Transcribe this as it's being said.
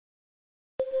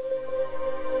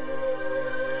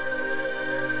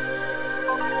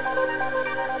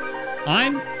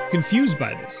I'm confused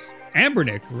by this.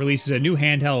 Anbernic releases a new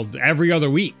handheld every other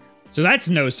week, so that's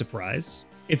no surprise.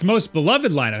 Its most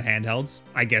beloved line of handhelds,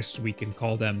 I guess we can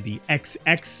call them the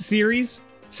XX series,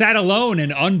 sat alone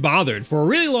and unbothered for a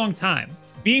really long time,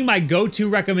 being my go-to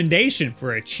recommendation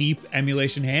for a cheap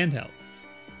emulation handheld.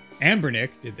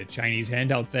 Anbernic did the Chinese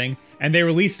handheld thing, and they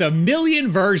released a million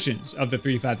versions of the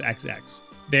 35XX.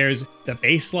 There's the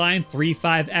baseline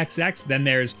 35XX, then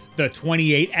there's the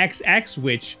 28XX,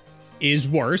 which is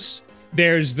worse.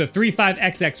 There's the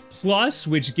 35XX Plus,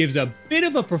 which gives a bit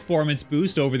of a performance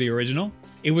boost over the original.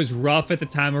 It was rough at the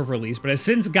time of release, but has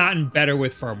since gotten better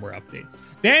with firmware updates.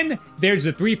 Then there's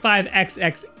the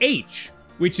 35XX H,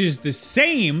 which is the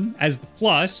same as the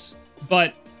Plus,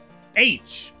 but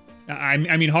H. I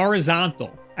mean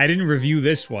horizontal. I didn't review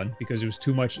this one because it was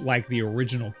too much like the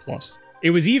original Plus. It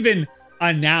was even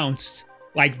announced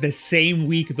like the same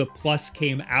week the Plus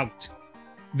came out.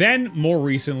 Then, more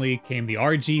recently, came the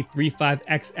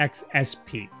RG35XX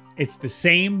SP. It's the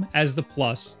same as the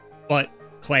Plus, but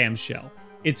clamshell.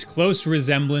 Its close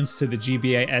resemblance to the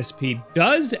GBA SP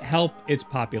does help its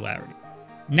popularity.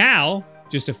 Now,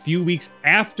 just a few weeks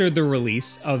after the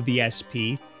release of the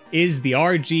SP, is the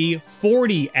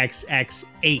RG40XX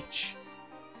H.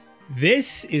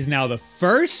 This is now the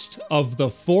first of the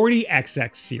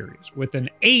 40XX series, with an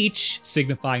H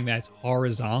signifying that it's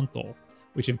horizontal,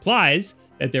 which implies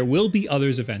that there will be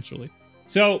others eventually.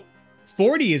 So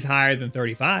 40 is higher than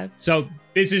 35. So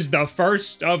this is the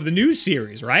first of the new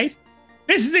series, right?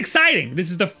 This is exciting. This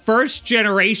is the first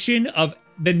generation of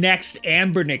the next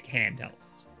Anbernic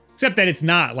handhelds, except that it's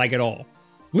not like at all.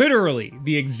 Literally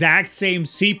the exact same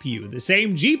CPU, the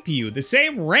same GPU, the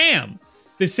same RAM,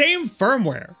 the same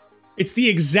firmware. It's the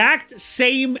exact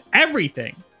same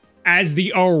everything as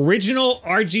the original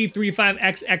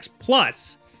RG35XX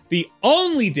Plus. The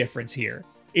only difference here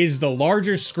is the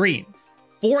larger screen.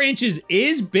 4 inches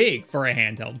is big for a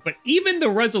handheld, but even the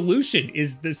resolution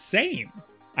is the same.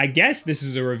 I guess this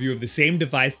is a review of the same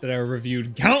device that I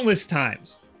reviewed countless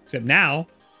times, except now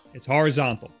it's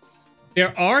horizontal.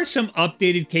 There are some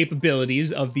updated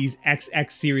capabilities of these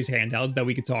XX series handhelds that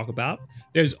we could talk about.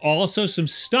 There's also some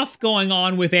stuff going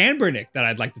on with Anbernic that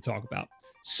I'd like to talk about.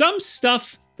 Some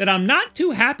stuff that I'm not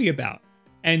too happy about,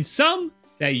 and some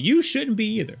that you shouldn't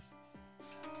be either.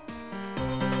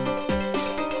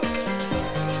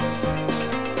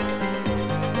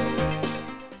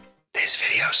 This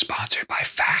video is sponsored by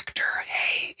Factor.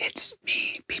 Hey, it's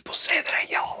me. People say that I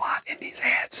yell a lot in these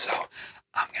ads, so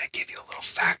I'm gonna give you a little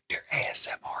Factor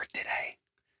ASMR today.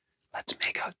 Let's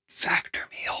make a Factor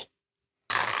meal.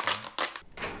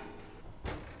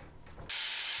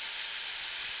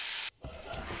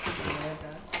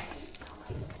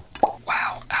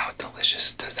 Wow, how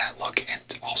delicious does that look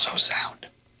and also sound?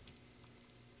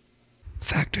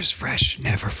 Factor's fresh,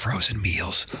 never frozen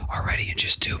meals are ready in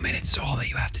just 2 minutes, so all that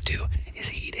you have to do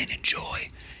is eat and enjoy.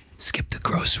 Skip the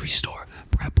grocery store,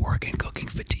 prep work, and cooking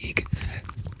fatigue.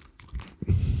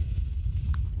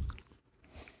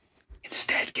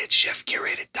 Instead, get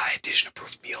chef-curated,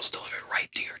 dietitian-approved meals delivered right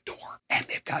to your door. And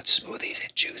they've got smoothies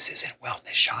and juices and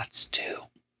wellness shots, too.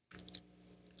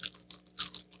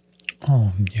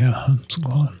 Oh, yeah, it's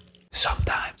good.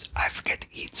 Sometimes I forget to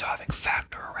eat, so having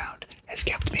Factor around has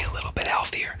kept me a little bit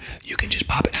healthier. You can just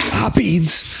pop it. Ah,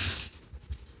 beans!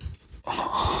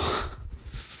 Oh.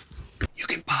 You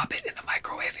can pop it in the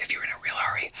microwave if you're in a real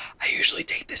hurry. I usually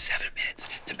take this 7 minutes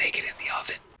to make it in the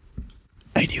oven.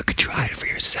 And you can try it for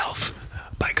yourself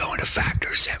by going to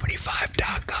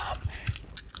Factor75.com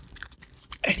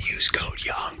and use code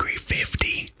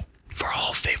YOUHUNGRY50 for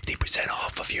all 50%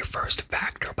 off of your first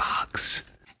Factor box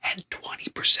and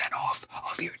 20% off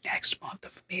of your next month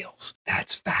of meals.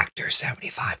 That's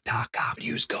Factor75.com.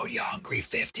 Use code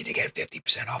YOUHUNGRY50 to get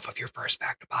 50% off of your first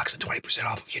Factor box and 20%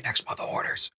 off of your next month of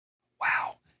orders.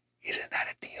 Wow, isn't that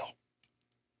a deal?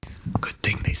 Good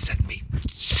thing they sent me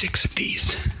 6 of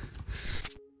these.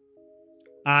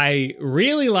 I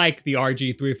really like the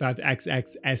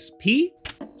RG35XX SP,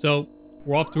 so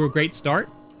we're off to a great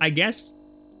start, I guess.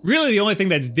 Really, the only thing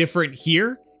that's different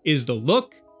here is the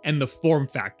look and the form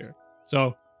factor.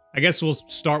 So I guess we'll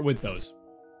start with those.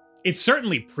 It's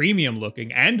certainly premium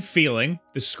looking and feeling.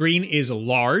 The screen is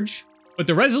large, but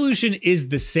the resolution is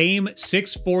the same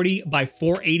 640 by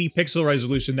 480 pixel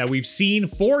resolution that we've seen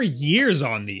for years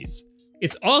on these.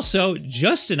 It's also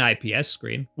just an IPS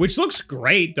screen, which looks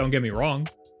great, don't get me wrong.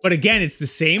 But again, it's the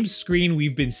same screen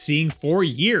we've been seeing for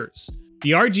years.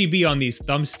 The RGB on these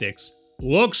thumbsticks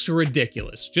looks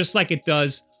ridiculous, just like it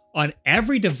does on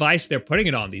every device they're putting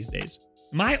it on these days.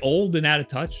 Am I old and out of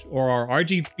touch, or are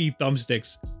RGB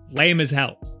thumbsticks lame as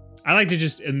hell? I like to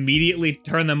just immediately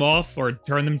turn them off or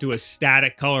turn them to a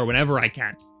static color whenever I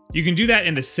can. You can do that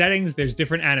in the settings. There's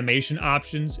different animation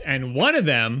options, and one of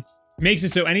them makes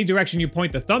it so any direction you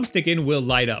point the thumbstick in will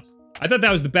light up. I thought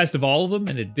that was the best of all of them,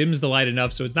 and it dims the light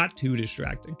enough so it's not too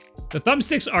distracting. The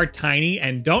thumbsticks are tiny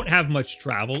and don't have much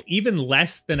travel, even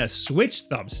less than a Switch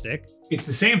thumbstick. It's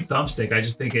the same thumbstick, I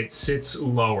just think it sits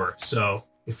lower, so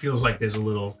it feels like there's a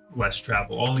little less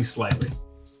travel, only slightly.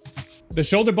 The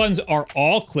shoulder buttons are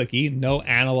all clicky, no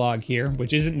analog here,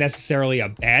 which isn't necessarily a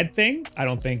bad thing. I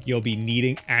don't think you'll be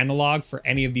needing analog for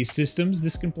any of these systems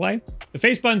this can play. The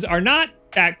face buttons are not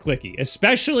that clicky,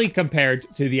 especially compared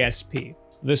to the SP.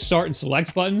 The start and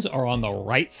select buttons are on the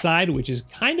right side, which is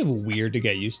kind of weird to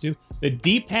get used to. The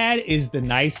D-pad is the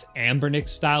nice Anbernic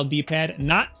style D-pad,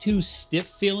 not too stiff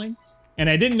feeling. And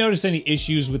I didn't notice any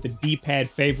issues with the D-pad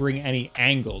favoring any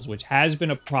angles, which has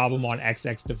been a problem on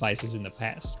XX devices in the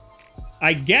past.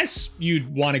 I guess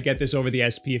you'd want to get this over the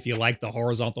SP if you like the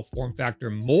horizontal form factor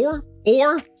more,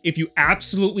 or if you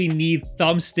absolutely need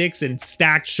thumbsticks and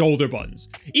stacked shoulder buttons.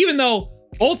 Even though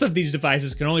both of these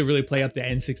devices can only really play up to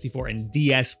N64 and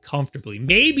DS comfortably,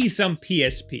 maybe some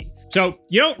PSP. So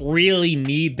you don't really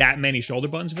need that many shoulder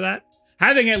buttons for that.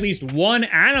 Having at least one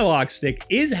analog stick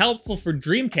is helpful for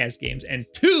Dreamcast games, and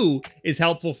 2 is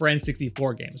helpful for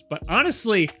N64 games. But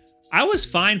honestly, I was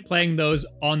fine playing those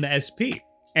on the SP.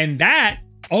 And that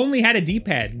only had a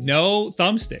D-pad, no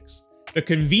thumbsticks. The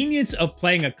convenience of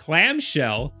playing a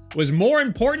clamshell was more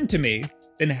important to me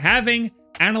than having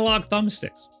analog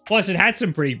thumbsticks. Plus, it had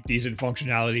some pretty decent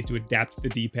functionality to adapt the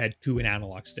D-pad to an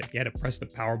analog stick. You had to press the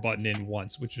power button in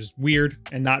once, which was weird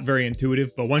and not very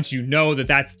intuitive, but once you know that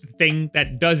that's the thing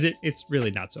that does it, it's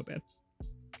really not so bad.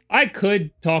 I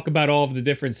could talk about all of the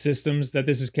different systems that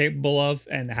this is capable of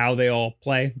and how they all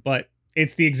play, but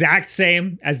it's the exact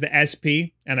same as the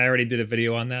SP, and I already did a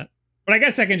video on that. But I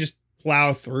guess I can just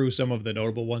plow through some of the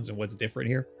notable ones and what's different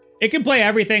here. It can play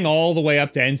everything all the way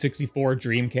up to N64,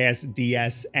 Dreamcast,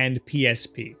 DS, and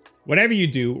PSP. Whatever you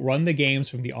do, run the games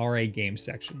from the RA games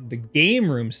section. The game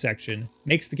room section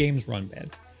makes the games run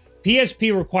bad.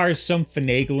 PSP requires some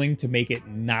finagling to make it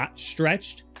not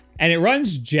stretched, and it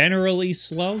runs generally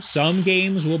slow. Some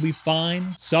games will be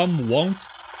fine, some won't.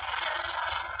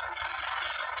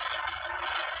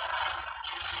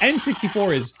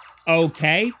 N64 is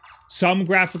okay. Some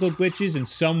graphical glitches and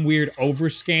some weird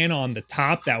overscan on the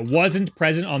top that wasn't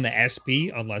present on the SP,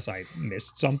 unless I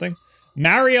missed something.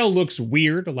 Mario looks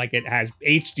weird, like it has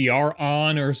HDR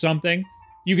on or something.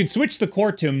 You can switch the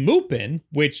core to Mupen,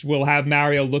 which will have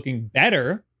Mario looking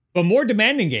better, but more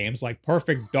demanding games like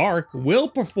Perfect Dark will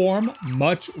perform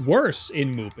much worse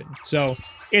in Mupen, so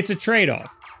it's a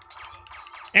trade-off.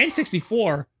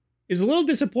 N64 is a little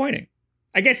disappointing.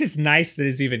 I guess it's nice that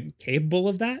it's even capable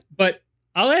of that, but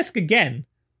I'll ask again,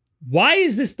 why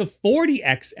is this the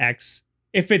 40XX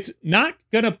if it's not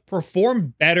gonna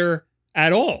perform better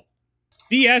at all?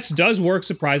 DS does work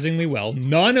surprisingly well.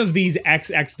 None of these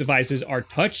XX devices are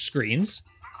touch screens,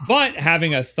 but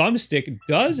having a thumbstick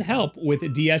does help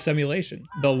with DS emulation.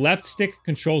 The left stick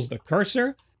controls the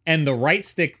cursor, and the right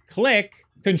stick click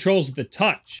controls the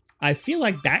touch. I feel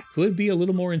like that could be a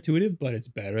little more intuitive, but it's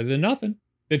better than nothing.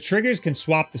 The triggers can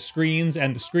swap the screens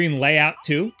and the screen layout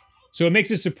too, so it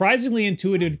makes it surprisingly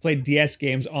intuitive to play DS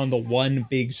games on the one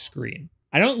big screen.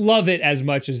 I don't love it as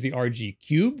much as the RG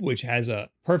Cube, which has a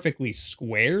perfectly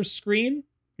square screen,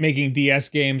 making DS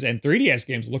games and 3DS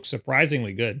games look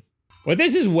surprisingly good. But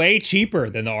this is way cheaper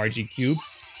than the RG Cube,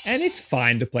 and it's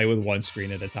fine to play with one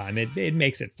screen at a time. It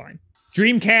makes it fine.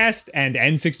 Dreamcast and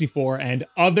N64 and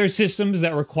other systems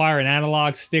that require an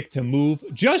analog stick to move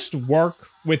just work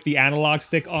with the analog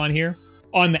stick on here.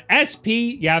 On the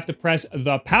SP, you have to press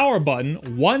the power button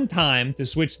one time to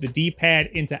switch the D-pad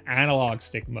into analog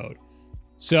stick mode.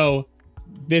 So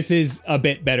this is a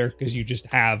bit better because you just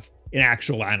have an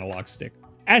actual analog stick.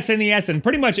 SNES and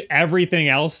pretty much everything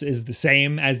else is the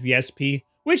same as the SP,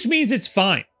 which means it's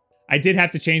fine. I did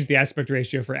have to change the aspect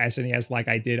ratio for SNES like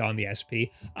I did on the SP.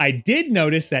 I did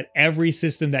notice that every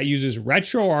system that uses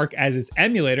RetroArch as its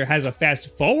emulator has a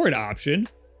fast forward option.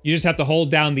 You just have to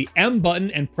hold down the M button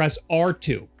and press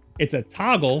R2. It's a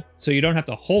toggle, so you don't have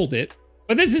to hold it.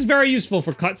 But this is very useful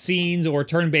for cutscenes or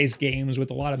turn-based games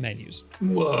with a lot of menus.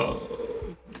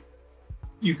 Whoa.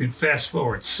 You can fast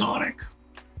forward Sonic.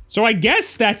 So I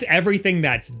guess that's everything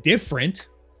that's different.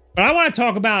 But I want to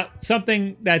talk about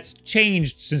something that's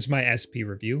changed since my SP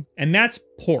review, and that's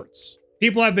ports.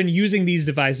 People have been using these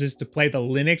devices to play the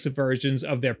Linux versions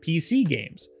of their PC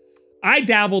games. I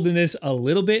dabbled in this a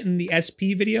little bit in the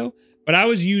SP video, but I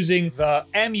was using the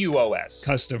MUOS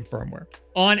custom firmware.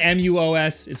 On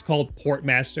MUOS, it's called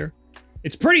Portmaster.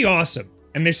 It's pretty awesome,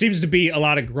 and there seems to be a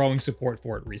lot of growing support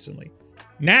for it recently.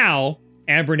 Now,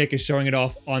 Anbernic is showing it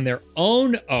off on their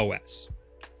own OS.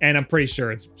 And I'm pretty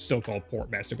sure it's still called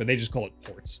Portmaster, but they just call it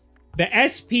Ports. The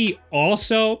SP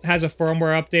also has a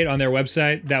firmware update on their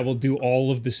website that will do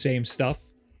all of the same stuff.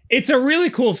 It's a really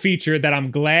cool feature that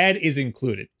I'm glad is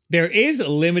included. There is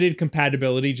limited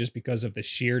compatibility just because of the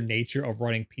sheer nature of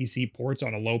running PC ports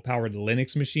on a low-powered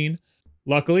Linux machine.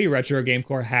 Luckily, Retro Game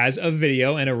Core has a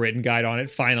video and a written guide on it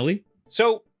finally.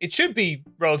 So it should be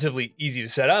relatively easy to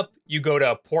set up. You go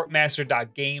to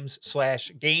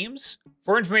portmaster.games/games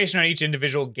for information on each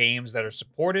individual games that are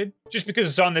supported. Just because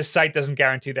it's on this site doesn't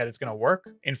guarantee that it's going to work.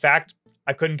 In fact,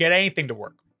 I couldn't get anything to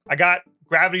work. I got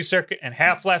Gravity Circuit and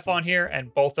Half-Life on here,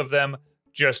 and both of them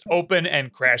just open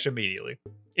and crash immediately.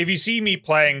 If you see me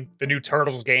playing the new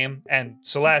Turtles game and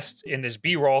Celeste in this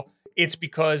B-roll, it's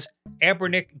because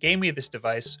Anbernic gave me this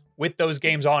device with those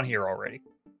games on here already.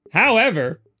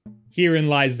 However, herein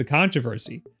lies the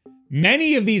controversy.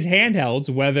 Many of these handhelds,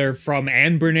 whether from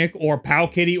Anbernic or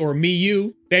Powkitty or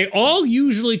Miu, they all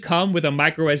usually come with a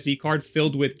micro SD card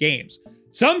filled with games.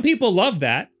 Some people love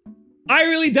that. I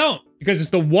really don't, because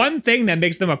it's the one thing that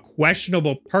makes them a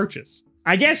questionable purchase.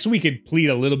 I guess we could plead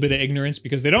a little bit of ignorance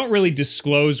because they don't really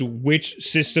disclose which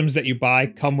systems that you buy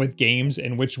come with games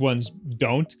and which ones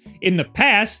don't. In the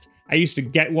past, I used to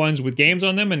get ones with games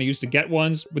on them and I used to get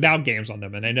ones without games on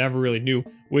them, and I never really knew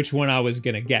which one I was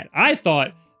gonna get. I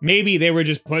thought maybe they were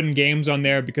just putting games on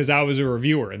there because I was a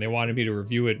reviewer and they wanted me to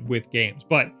review it with games.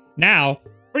 But now,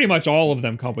 pretty much all of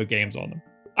them come with games on them.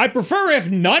 I'd prefer if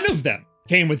none of them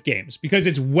came with games because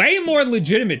it's way more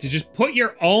legitimate to just put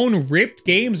your own ripped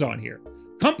games on here.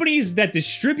 Companies that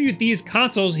distribute these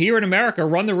consoles here in America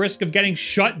run the risk of getting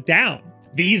shut down.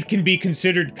 These can be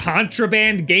considered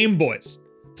contraband Game Boys.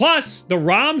 Plus, the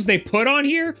ROMs they put on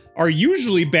here are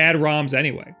usually bad ROMs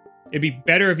anyway. It'd be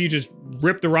better if you just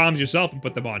rip the ROMs yourself and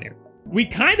put them on here. We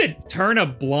kind of turn a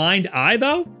blind eye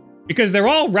though, because they're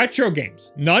all retro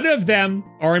games. None of them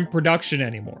are in production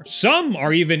anymore. Some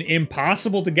are even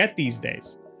impossible to get these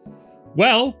days.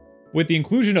 Well, with the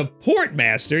inclusion of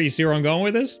Portmaster, you see where I'm going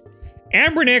with this?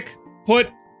 Anbernic put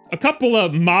a couple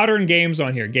of modern games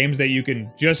on here, games that you can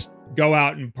just go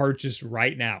out and purchase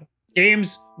right now.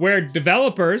 Games where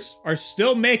developers are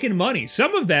still making money.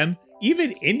 Some of them,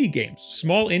 even indie games,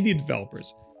 small indie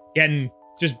developers, getting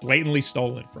just blatantly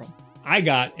stolen from. I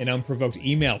got an unprovoked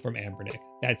email from Anbernic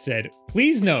that said,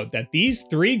 please note that these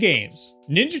 3 games,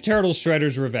 Ninja Turtles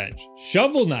Shredder's Revenge,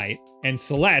 Shovel Knight, and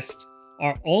Celeste,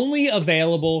 are only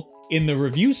available in the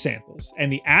review samples,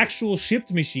 and the actual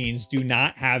shipped machines do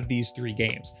not have these 3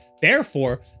 games.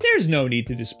 Therefore, there's no need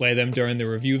to display them during the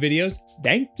review videos.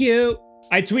 Thank you.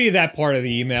 I tweeted that part of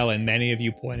the email, and many of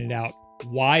you pointed out,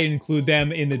 why include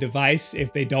them in the device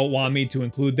if they don't want me to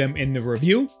include them in the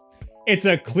review? It's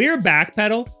a clear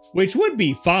backpedal, which would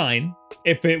be fine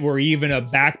if it were even a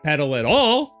backpedal at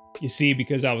all. You see,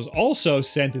 because I was also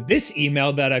sent this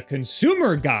email that a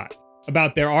consumer got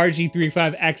about their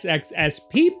RG45XX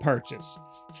SP purchase,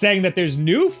 saying that there's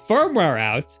new firmware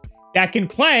out that can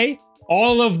play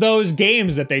all of those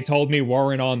games that they told me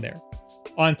weren't on there.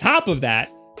 On top of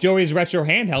that, Joey's Retro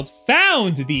Handheld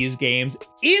found these games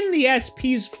in the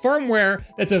SP's firmware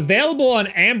that's available on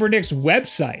Anbernic's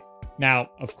website. Now,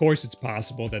 of course, it's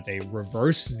possible that they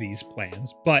reverse these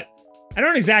plans, but I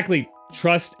don't exactly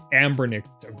trust Anbernic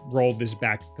to roll this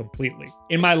back completely.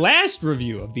 In my last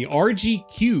review of the RG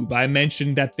Cube, I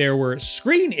mentioned that there were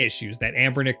screen issues that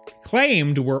Anbernic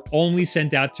claimed were only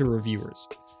sent out to reviewers.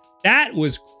 That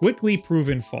was quickly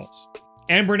proven false.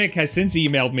 Anbernic has since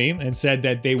emailed me and said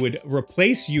that they would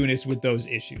replace units with those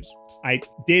issues. I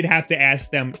did have to ask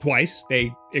them twice.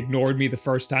 They ignored me the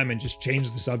first time and just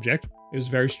changed the subject. It was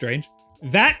very strange.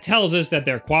 That tells us that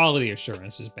their quality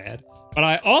assurance is bad. But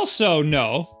I also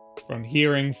know from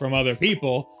hearing from other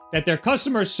people that their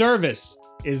customer service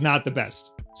is not the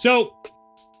best. So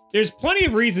there's plenty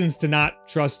of reasons to not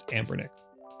trust Anbernic.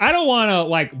 I don't want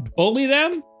to bully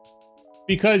them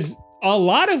because a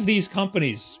lot of these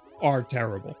companies are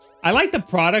terrible. I like the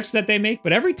products that they make,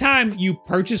 but every time you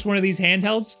purchase one of these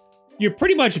handhelds, you're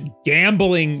pretty much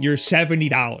gambling your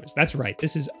 $70. That's right,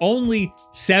 this is only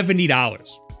 $70.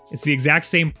 It's the exact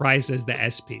same price as the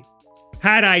SP.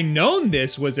 Had I known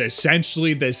this was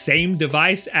essentially the same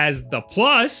device as the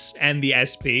Plus and the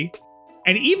SP,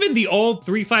 and even the old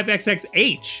 35XX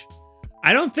H,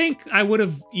 I don't think I would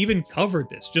have even covered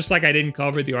this, just like I didn't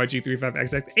cover the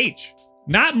RG35XX H.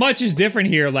 Not much is different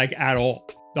here, at all.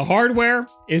 The hardware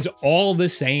is all the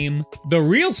same. The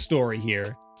real story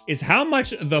here is how much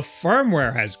the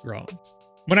firmware has grown.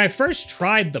 When I first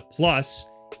tried the Plus,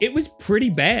 it was pretty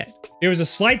bad. There was a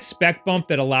slight spec bump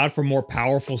that allowed for more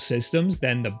powerful systems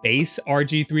than the base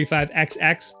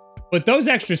RG45XX, but those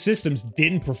extra systems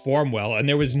didn't perform well, and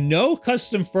there was no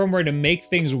custom firmware to make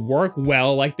things work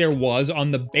well like there was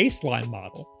on the baseline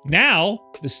model. Now,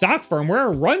 the stock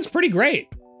firmware runs pretty great,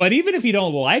 but even if you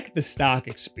don't like the stock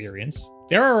experience,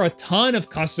 there are a ton of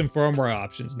custom firmware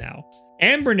options now.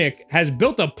 Anbernic has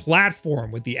built a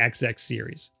platform with the XX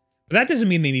series, but that doesn't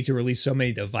mean they need to release so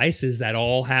many devices that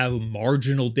all have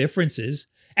marginal differences.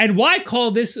 And why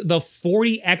call this the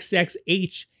 40XX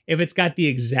H if it's got the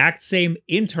exact same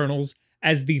internals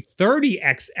as the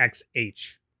 30XX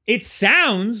H? It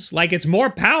sounds like it's more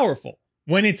powerful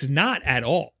when it's not at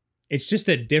all. It's just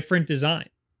a different design.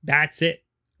 That's it.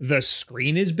 The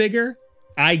screen is bigger,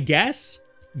 I guess.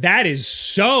 That is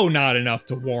so not enough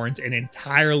to warrant an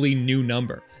entirely new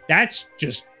number. That's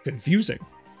just confusing.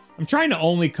 I'm trying to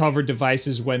only cover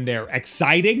devices when they're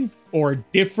exciting or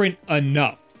different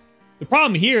enough. The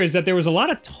problem here is that there was a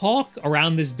lot of talk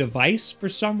around this device for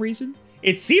some reason.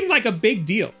 It seemed like a big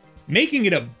deal. Making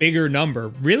it a bigger number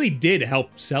really did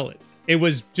help sell it. It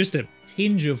was just a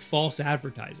tinge of false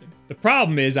advertising. The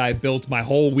problem is I built my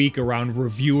whole week around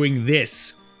reviewing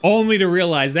this, only to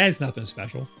realize that it's nothing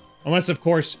special. Unless, of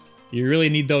course, you really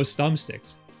need those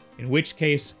thumbsticks. In which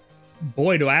case,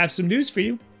 boy, do I have some news for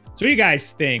you. So what do you guys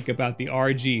think about the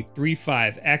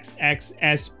RG45XX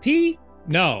SP?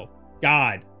 No,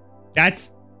 God.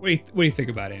 That's, what do you think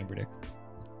about Anbernic?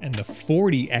 And the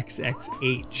 40XX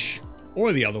H,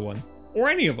 or the other one, or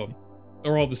any of them.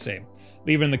 They're all the same.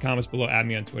 Leave it in the comments below, add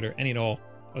me on Twitter, any and all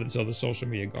of this other social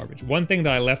media garbage. One thing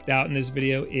that I left out in this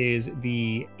video is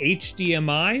the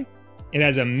HDMI. It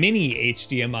has a mini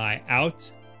HDMI out.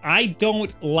 I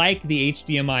don't like the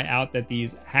HDMI out that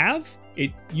these have.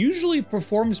 It usually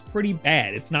performs pretty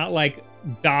bad. It's not like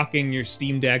docking your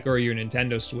Steam Deck or your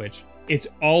Nintendo Switch. It's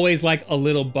always like a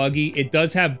little buggy. It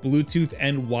does have Bluetooth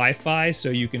and Wi-Fi, so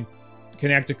you can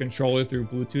connect a controller through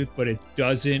Bluetooth, but it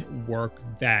doesn't work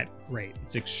that great.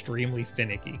 It's extremely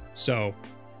finicky. So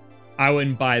I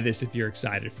wouldn't buy this if you're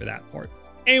excited for that part.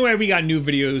 Anyway, we got new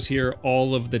videos here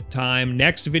all of the time.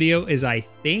 Next video is, I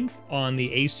think, on the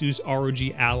Asus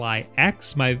ROG Ally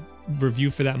X. My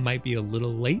review for that might be a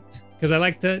little late because I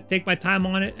like to take my time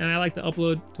on it and I like to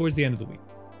upload towards the end of the week.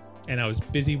 And I was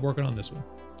busy working on this one.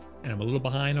 And I'm a little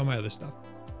behind on my other stuff.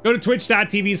 Go to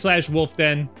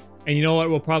twitch.tv/WulffDen. And you know what?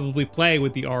 We'll probably play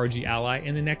with the ROG Ally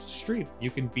in the next stream. You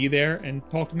can be there and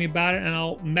talk to me about it and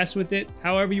I'll mess with it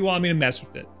however you want me to mess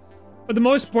with it. But the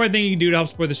most important thing you can do to help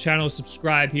support this channel is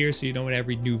subscribe here so you know when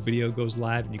every new video goes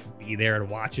live and you can be there to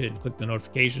watch it and click the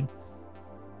notification.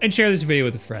 And share this video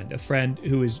with a friend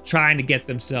who is trying to get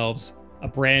themselves a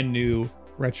brand new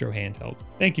retro handheld.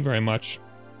 Thank you very much.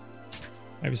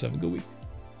 Have yourself a good week.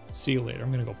 See you later.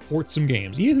 I'm gonna go port some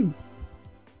games. Yoo-hoo!